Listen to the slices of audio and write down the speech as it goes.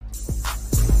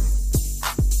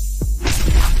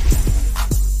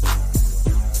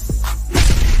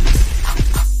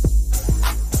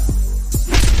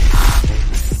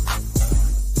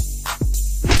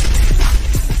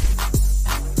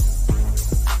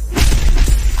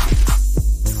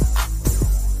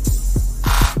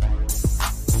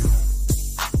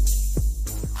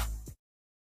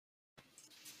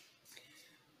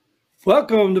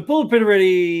Welcome to Pulpit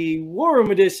Ready War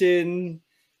Room Edition.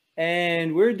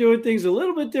 And we're doing things a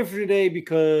little bit different today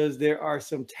because there are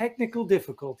some technical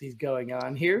difficulties going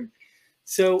on here.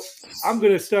 So I'm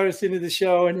going to start us into the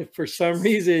show. And if for some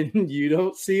reason you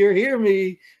don't see or hear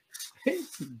me,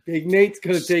 Big Nate's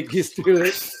going to take us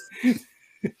through it.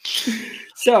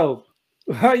 So,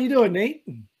 how are you doing, Nate?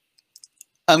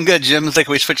 I'm good, Jim. I think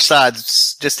we switch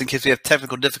sides just in case we have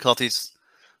technical difficulties.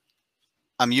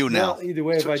 I'm you now. Well, either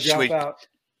way, if I jump out.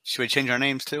 Should we change our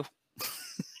names too?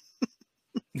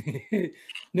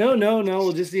 No.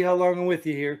 We'll just see how long I'm with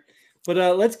you here.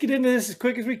 But let's get into this as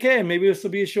quick as we can. Maybe this will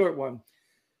be a short one.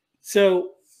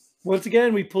 So, once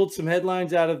again, we pulled some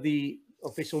headlines out of the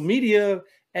official media,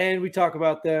 and we talk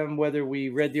about them, whether we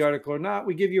read the article or not.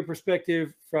 We give you a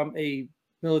perspective from a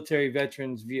military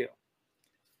veteran's view.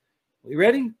 We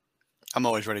ready? I'm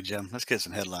always ready, Jim. Let's get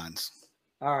some headlines.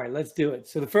 All right, let's do it.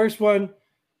 So the first one,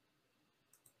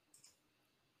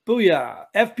 booyah,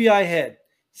 FBI head.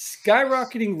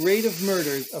 Skyrocketing rate of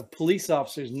murders of police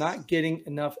officers not getting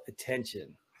enough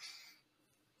attention.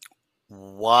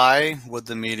 Why would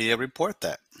the media report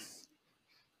that?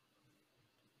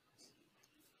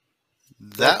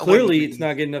 Well, clearly, it's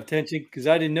not getting enough attention because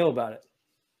I didn't know about it.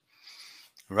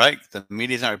 Right. The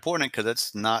media's not reporting it because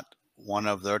it's not one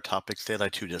of their topics they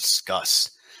like to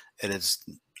discuss. It is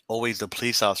always the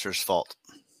police officer's fault.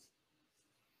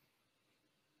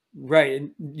 Right.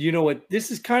 And you know what?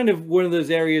 This is kind of one of those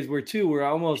areas where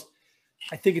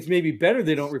I think it's maybe better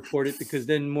they don't report it because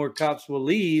then more cops will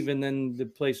leave and then the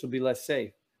place will be less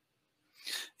safe.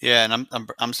 Yeah, and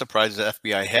I'm surprised the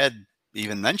FBI head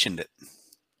even mentioned it.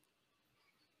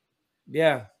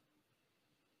 Yeah.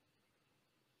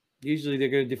 Usually they're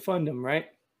going to defund them, right?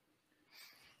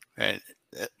 Right.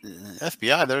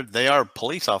 FBI, they are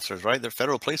police officers, right? They're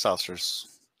federal police officers.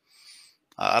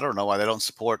 I don't know why they don't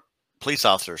support police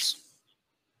officers.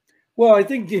 Well, I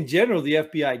think in general the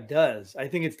FBI does. I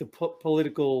think it's the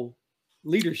political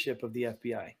leadership of the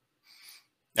FBI.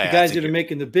 The guys that are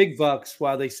making the big bucks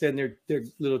while they send their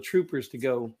little troopers to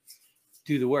go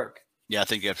do the work. Yeah, I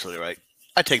think you're absolutely right.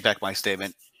 I take back my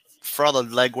statement. For all the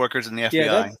leg workers in the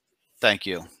FBI, thank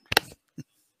you.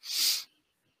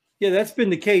 Yeah, that's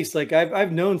been the case. Like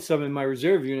I've known some in my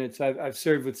reserve units. I've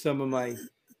served with some of my,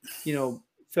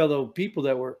 fellow people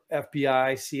that were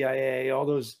FBI, CIA, all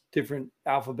those different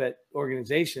alphabet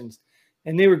organizations,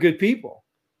 and they were good people.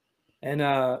 And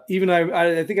even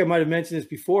I think I might have mentioned this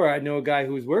before. I know a guy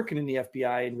who was working in the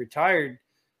FBI and retired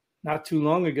not too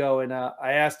long ago. And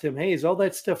I asked him, "Hey, is all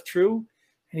that stuff true?"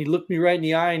 And he looked me right in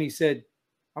the eye and he said,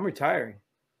 "I'm retiring."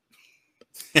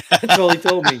 That's all he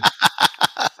told me.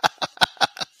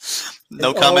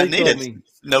 No comment needed.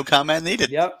 No comment needed.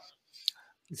 Yep.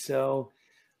 So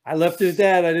I left it at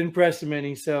that. I didn't press him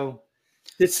any. So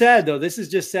it's sad, though. This is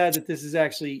just sad that this is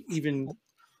actually even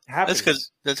happening.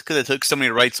 That's because it took so many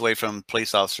rights away from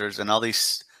police officers, and all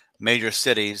these major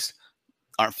cities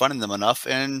aren't funding them enough,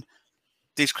 and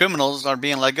these criminals are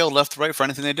being let go left to right for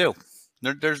anything they do.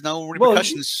 There's no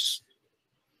repercussions. Well,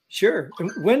 sure.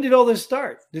 When did all this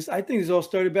start? I think this all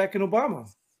started back in Obama.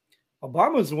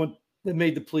 Obama was the one that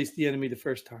made the police the enemy the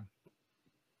first time.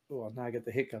 Oh, now I get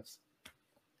the hiccups.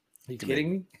 Are you kidding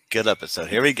me? Good episode.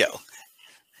 Here we go.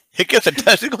 Hiccups and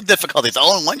technical difficulties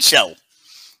all in one show.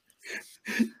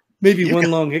 Maybe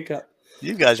one long hiccup.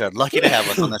 You guys are lucky to have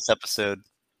us on this episode.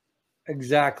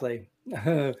 Exactly.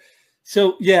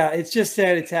 So, yeah, it's just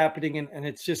sad it's happening, and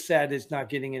it's just sad it's not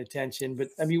getting attention. But,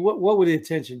 I mean, what would the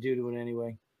attention do to it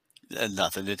anyway?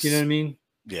 Nothing. You know what I mean?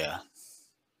 Yeah.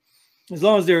 As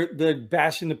long as they're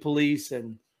bashing the police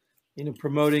and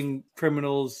promoting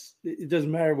criminals, it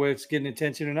doesn't matter whether it's getting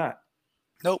attention or not.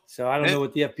 Nope. So I don't know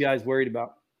what the FBI is worried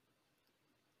about.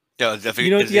 Yeah,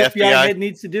 you know what the FBI head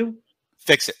needs to do?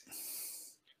 Fix it.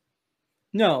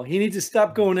 No, he needs to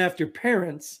stop going after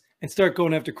parents and start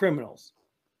going after criminals.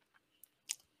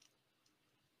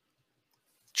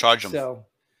 Charge them.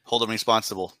 Hold them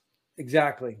responsible.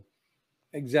 Exactly.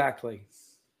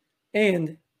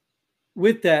 And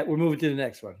with that, we're moving to the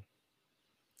next one.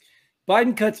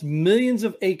 Biden cuts millions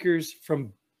of acres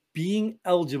from being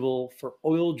eligible for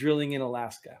oil drilling in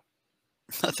Alaska.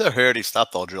 I thought he already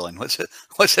stopped all drilling. What's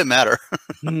it matter?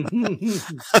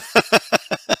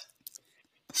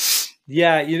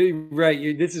 Yeah, you're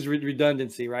right. This is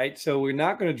redundancy, right? So we're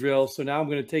not going to drill. So now I'm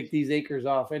going to take these acres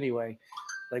off anyway.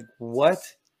 Like what?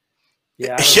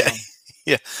 Yeah,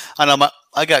 yeah. I know.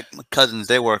 I got cousins.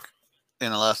 They work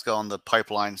in Alaska on the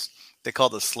pipelines. They call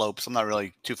it the slopes. I'm not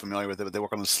really too familiar with it, but they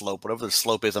work on the slope, whatever the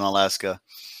slope is in Alaska.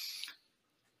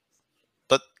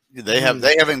 But they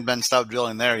haven't been stopped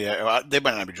drilling there yet. They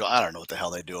might not be drilling. I don't know what the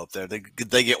hell they do up there.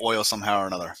 They get oil somehow or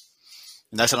another.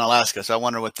 And that's in Alaska. So I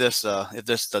wonder what this if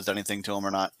this does anything to them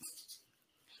or not.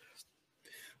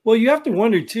 Well, you have to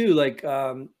wonder too, like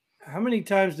how many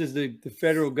times does the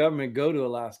federal government go to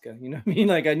Alaska? You know what I mean?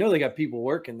 Like I know they got people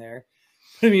working there.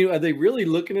 But I mean, are they really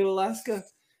looking at Alaska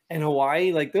and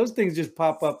Hawaii? Like those things just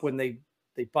pop up when they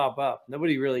pop up.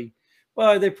 Nobody really.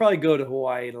 Well, they probably go to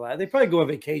Hawaii a lot. They probably go on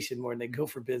vacation more than they go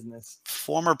for business.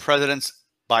 Former presidents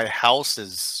buy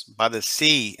houses by the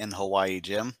sea in Hawaii,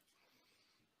 Jim.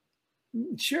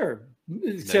 Sure,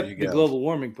 except the global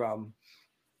warming problem.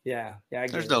 Yeah.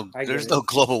 There's no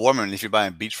global warming if you're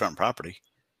buying beachfront property.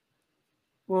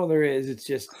 Well, there is. It's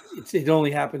just it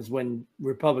only happens when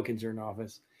Republicans are in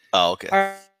office. Oh, okay.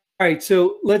 All right.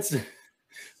 So let's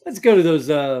go to those.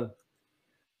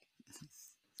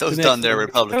 Those done there,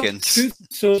 Republicans. Truth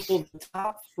Social,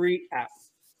 top free app.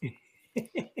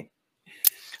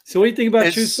 So what do you think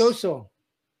about Truth Social?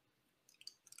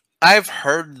 I've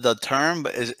heard the term,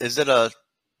 but is it a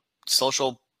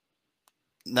social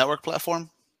network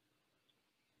platform?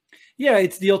 Yeah,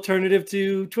 it's the alternative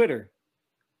to Twitter.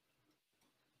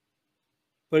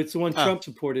 But it's the one Trump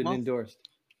supported and endorsed.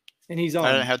 And he's on.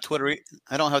 I don't have Twitter.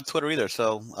 I don't have Twitter either,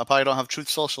 so I probably don't have Truth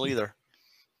Social either.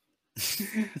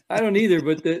 I don't either,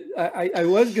 but I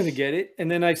was going to get it, and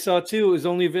then I saw too it was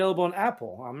only available on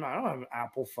Apple. I don't have an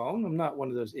Apple phone. I'm not one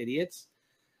of those idiots.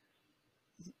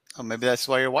 Oh, maybe that's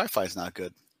why your Wi-Fi is not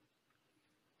good.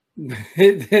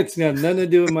 It's got nothing to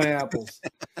do with my apples.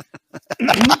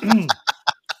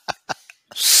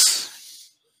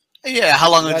 Yeah,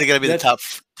 how long is it going to be the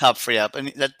top free app? And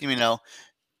that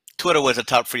Twitter was a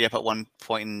top free app at one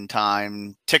point in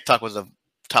time. TikTok was a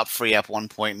top free app at one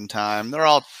point in time. They're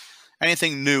all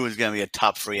anything new is going to be a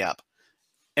top free app.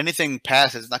 Anything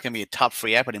past it's not going to be a top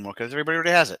free app anymore because everybody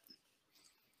already has it.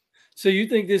 So you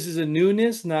think this is a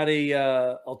newness, not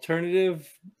a alternative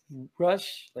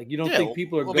rush? Like you don't think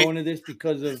people are going to this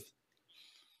because of?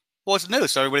 Well, it's new,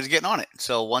 so everybody's getting on it.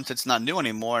 So once it's not new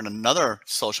anymore and another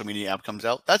social media app comes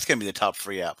out, that's going to be the top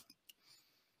free app.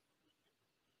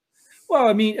 Well,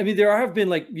 I mean, there have been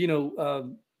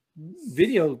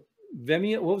video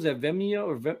Vimeo. What was that? Vimeo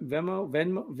or Vimeo?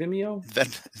 Venmo.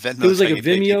 It was like a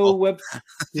Vimeo web.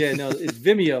 Yeah, no, it's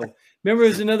Vimeo. Remember,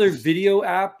 there's another video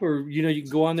app, or you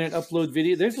can go on there and upload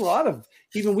video. There's a lot of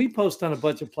even we post on a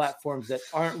bunch of platforms that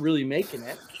aren't really making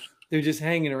it. They're just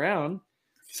hanging around.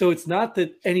 So it's not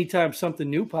that anytime something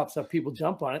new pops up, people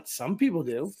jump on it. Some people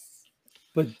do,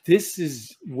 but this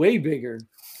is way bigger.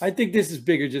 I think this is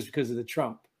bigger just because of the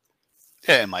Trump.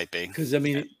 Yeah, it might be. Because I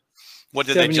mean, what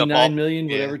did they jump off? 79 million,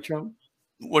 whatever Trump.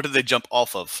 What did they jump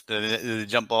off of? Did they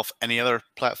jump off any other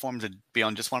platform to be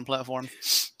on just one platform?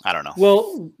 I don't know.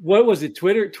 Well, what was it?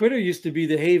 Twitter used to be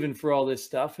the haven for all this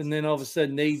stuff, and then all of a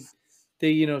sudden they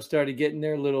started getting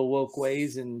their little woke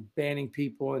ways and banning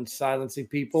people and silencing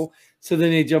people. So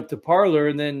then they jumped to Parler,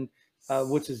 and then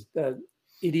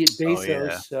idiot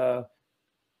Bezos,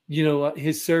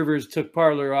 his servers took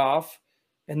Parler off,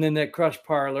 and then that crushed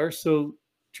Parler. So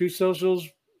Truth Social's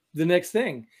the next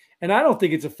thing. And I don't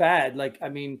think it's a fad. Like, I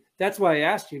mean, that's why I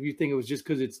asked you if you think it was just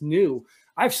because it's new.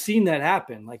 I've seen that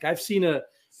happen. Like I've seen an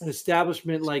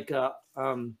establishment like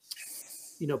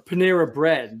Panera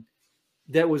Bread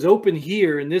that was open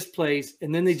here in this place,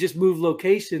 and then they just moved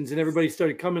locations, and everybody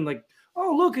started coming like,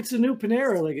 oh, look, it's a new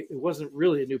Panera. Like it wasn't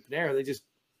really a new Panera. They just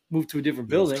moved to a different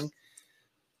building.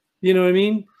 You know what I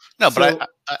mean? No, but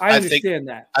I understand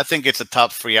that. I think it's a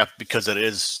top free app because it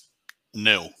is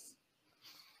new.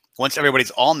 Once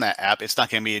everybody's on that app, it's not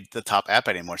going to be the top app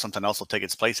anymore. Something else will take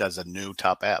its place as a new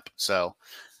top app. So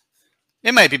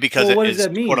it might be because it is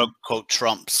quote unquote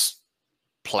Trump's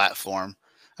platform.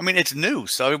 I mean, it's new,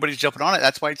 so everybody's jumping on it.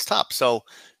 That's why it's top. So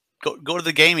go to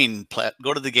the gaming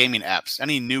apps.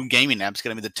 Any new gaming app is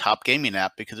going to be the top gaming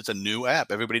app because it's a new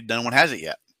app. No one has it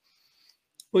yet.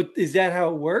 But is that how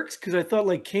it works? Because I thought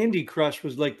like Candy Crush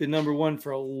was like the number one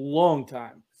for a long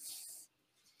time.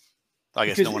 I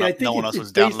guess no one else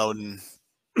was downloading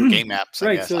game apps.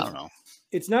 I guess. So I don't know.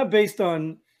 It's not based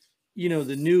on,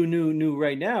 the new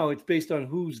right now. It's based on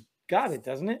who's got it,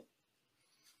 doesn't it?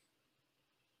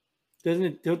 Doesn't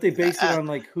it? Don't they base it on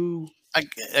like who?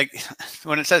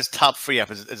 When it says top free app,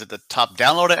 is it the top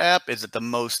downloaded app? Is it the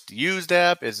most used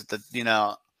app? Is it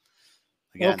the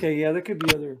Again, okay, yeah, there could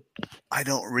be other. I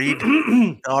don't read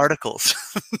the articles.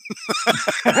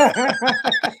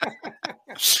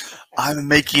 I'm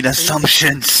making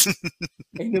assumptions.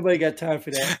 Ain't nobody got time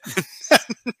for that.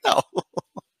 No.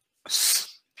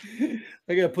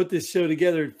 I gotta put this show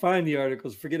together and find the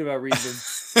articles. Forget about reading them.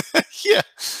 Yeah.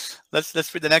 Let's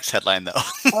read the next headline though.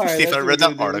 All right, see if I read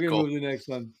that article. We're gonna move to the next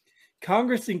one.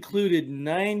 Congress included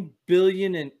 $9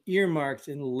 billion in earmarks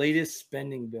in latest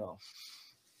spending bill.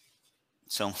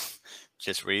 So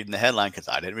just reading the headline, because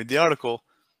I didn't read the article.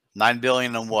 $9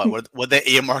 billion on what? What they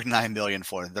earmark $9 billion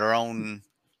for? Their own.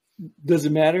 Does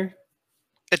it matter?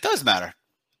 It does matter.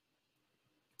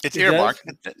 It's It earmarked.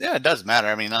 does? Yeah, it does matter.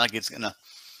 I mean, not like it's gonna.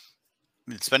 I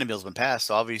mean, the spending bill's been passed,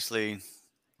 so obviously.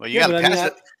 Well, you got to pass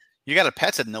it. You got to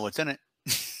pass it and know what's in it.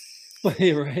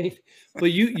 Right.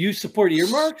 But you support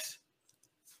earmarks?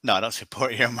 No, I don't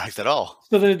support earmarks at all.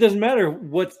 So then it doesn't matter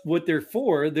what they're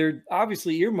for. They're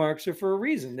obviously earmarks are for a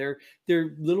reason. They're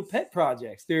little pet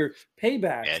projects. They're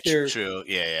paybacks. Yeah, they're true.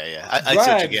 Yeah. I see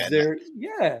what you're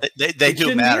getting. They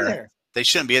do matter. They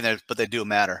shouldn't be in there, but they do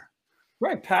matter.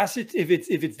 Right. Pass it if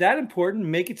it's that important.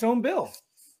 Make its own bill.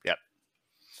 Yep.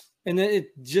 And then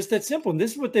it's just that simple. And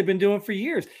this is what they've been doing for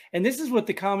years. And this is what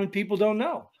the common people don't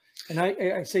know. And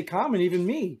I say common, even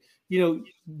me.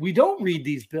 We don't read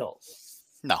these bills.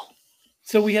 No.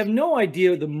 So we have no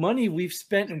idea the money we've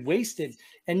spent and wasted.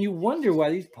 And you wonder why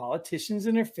these politicians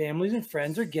and their families and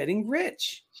friends are getting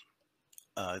rich.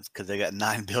 It's because they got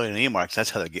 $9 billion in earmarks. That's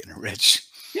how they're getting rich.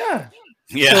 Yeah.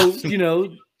 Yeah.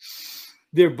 So,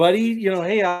 their buddy,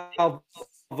 hey, I'll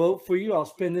vote for you. I'll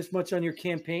spend this much on your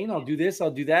campaign. I'll do this.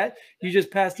 I'll do that. You just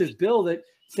passed this bill that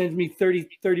sends me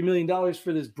 $30 million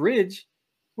for this bridge.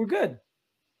 We're good.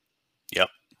 Yep.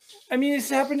 I mean, it's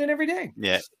happening every day.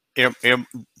 Yeah.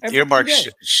 Earmarks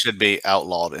should be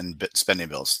outlawed in spending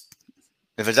bills.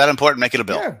 If it's that important, make it a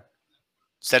bill. Yeah.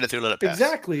 Send it through, let it pass.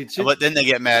 Exactly. But then they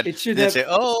get mad. They say,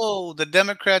 "Oh, the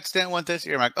Democrats didn't want this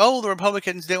earmark. Oh, the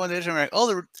Republicans didn't want this earmark.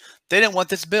 Oh, they didn't want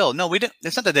this bill." No, we didn't.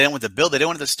 It's not that they didn't want the bill. They didn't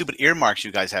want the stupid earmarks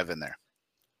you guys have in there.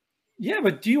 Yeah,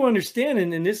 but do you understand?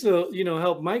 And this will,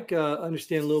 help Mike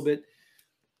understand a little bit.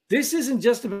 This isn't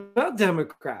just about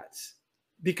Democrats,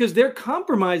 because their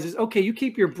compromises. Okay, you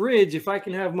keep your bridge if I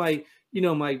can have my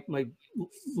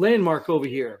landmark over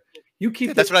here. You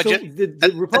keep. That's what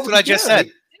I just said.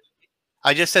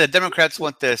 I just said the Democrats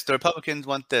want this. The Republicans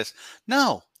want this.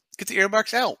 No, get the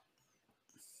earmarks out.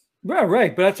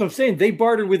 Right. But that's what I'm saying. They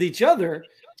barter with each other.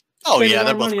 Oh, yeah.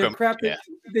 They're both criminal. Crap that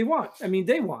they want. I mean,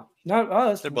 they want. Not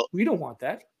us. We don't want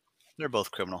that. They're both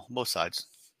criminal. Both sides.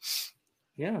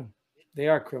 Yeah. They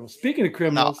are criminals. Speaking of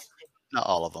criminals. Not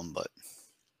all of them, but.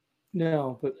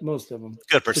 No, but most of them.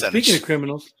 Good percentage. Speaking of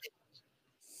criminals.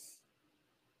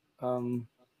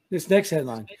 This next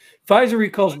headline: Pfizer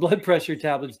recalls blood pressure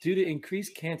tablets due to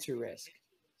increased cancer risk.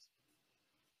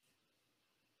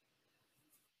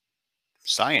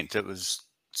 Science.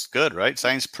 It's good, right?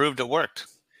 Science proved it worked.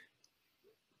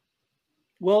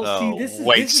 Well, see, this is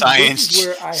where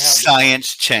I have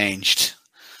science changed.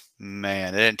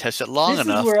 Man, they didn't test it long enough.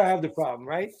 This is where I have the problem,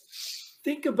 right?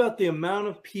 Think about the amount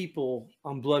of people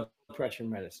on blood pressure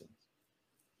medicine.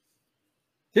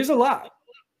 There's a lot.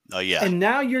 Oh, yeah. And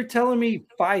now you're telling me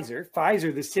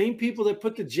Pfizer, the same people that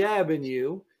put the jab in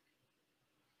you,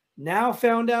 just now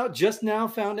found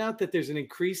out that there's an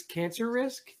increased cancer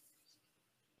risk?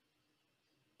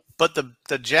 But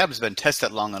the jab's been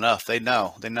tested long enough. They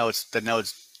know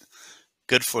it's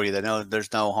good for you. They know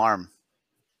there's no harm.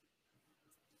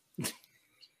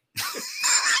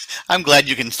 I'm glad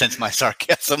you can sense my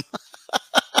sarcasm.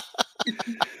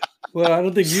 Well, I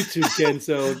don't think YouTube can,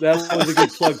 so that was a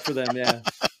good plug for them, yeah.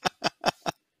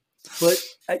 But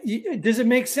does it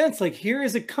make sense? Like, here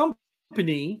is a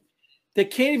company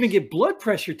that can't even get blood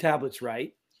pressure tablets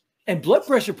right, and blood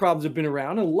pressure problems have been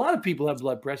around. A lot of people have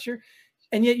blood pressure,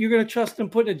 and yet you're going to trust them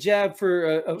putting a jab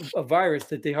for a virus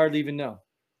that they hardly even know.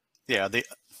 Yeah,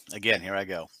 again, here I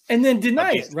go. And then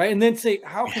deny it, right? And then say,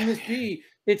 how can this be?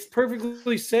 It's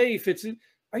perfectly safe.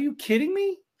 Are you kidding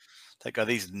me? Like, are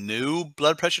these new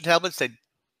blood pressure tablets?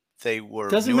 They were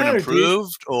Doesn't new matter, and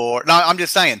improved, or no? I'm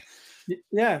just saying.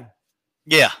 Yeah.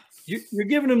 Yeah. You're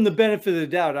giving them the benefit of the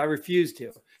doubt. I refuse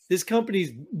to. This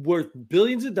company's worth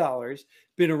billions of dollars,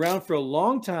 been around for a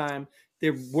long time.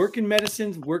 They're working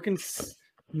medicines, working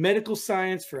medical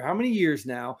science for how many years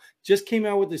now? Just came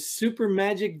out with this super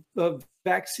magic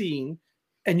vaccine,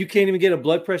 and you can't even get a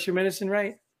blood pressure medicine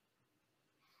right?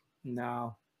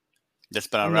 No. That's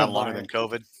been around longer than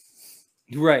COVID.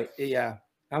 Right. Yeah.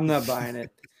 I'm not buying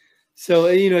it. So,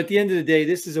 at the end of the day,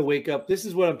 this is a wake up. This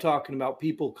is what I'm talking about.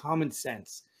 People, common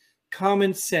sense.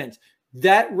 Common sense.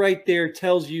 That right there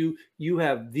tells you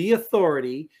have the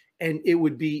authority, and it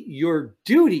would be your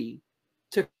duty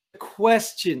to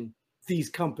question these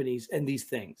companies and these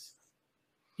things.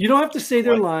 You don't have to say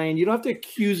they're lying. You don't have to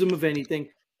accuse them of anything,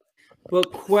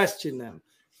 but question them.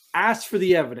 Ask for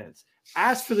the evidence.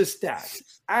 Ask for the stats.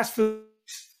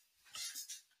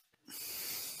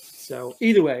 So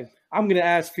either way, I'm going to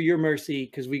ask for your mercy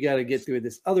because we got to get through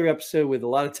this other episode with a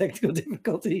lot of technical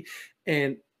difficulty,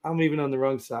 and I'm even on the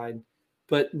wrong side.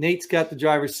 but Nate's got the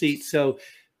driver's seat. So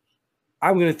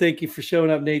I'm going to thank you for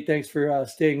showing up, Nate. Thanks for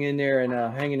staying in there and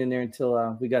hanging in there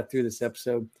until we got through this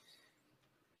episode.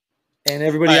 And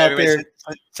everybody out there.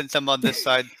 Since I'm on this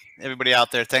side, everybody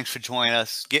out there, thanks for joining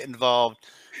us. Get involved.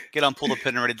 Get on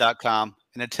pullthepinready.com.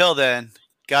 And until then,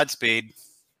 Godspeed.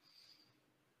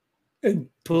 And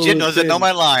Jim doesn't know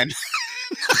my line.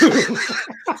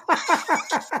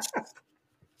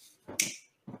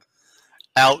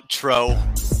 Outro.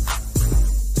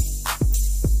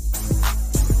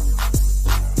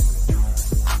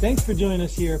 Thanks for joining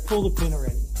us here at Pull the Pin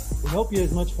Already. We hope you had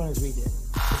as much fun as we did.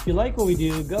 If you like what we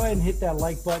do, go ahead and hit that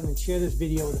like button and share this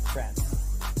video with a friend.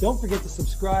 Don't forget to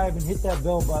subscribe and hit that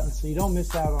bell button so you don't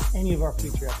miss out on any of our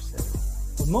future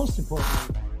episodes. But most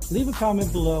importantly, leave a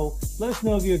comment below. Let us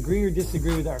know if you agree or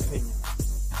disagree with our opinion.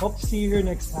 Hope to see you here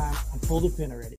next time on Pull the Pin Already.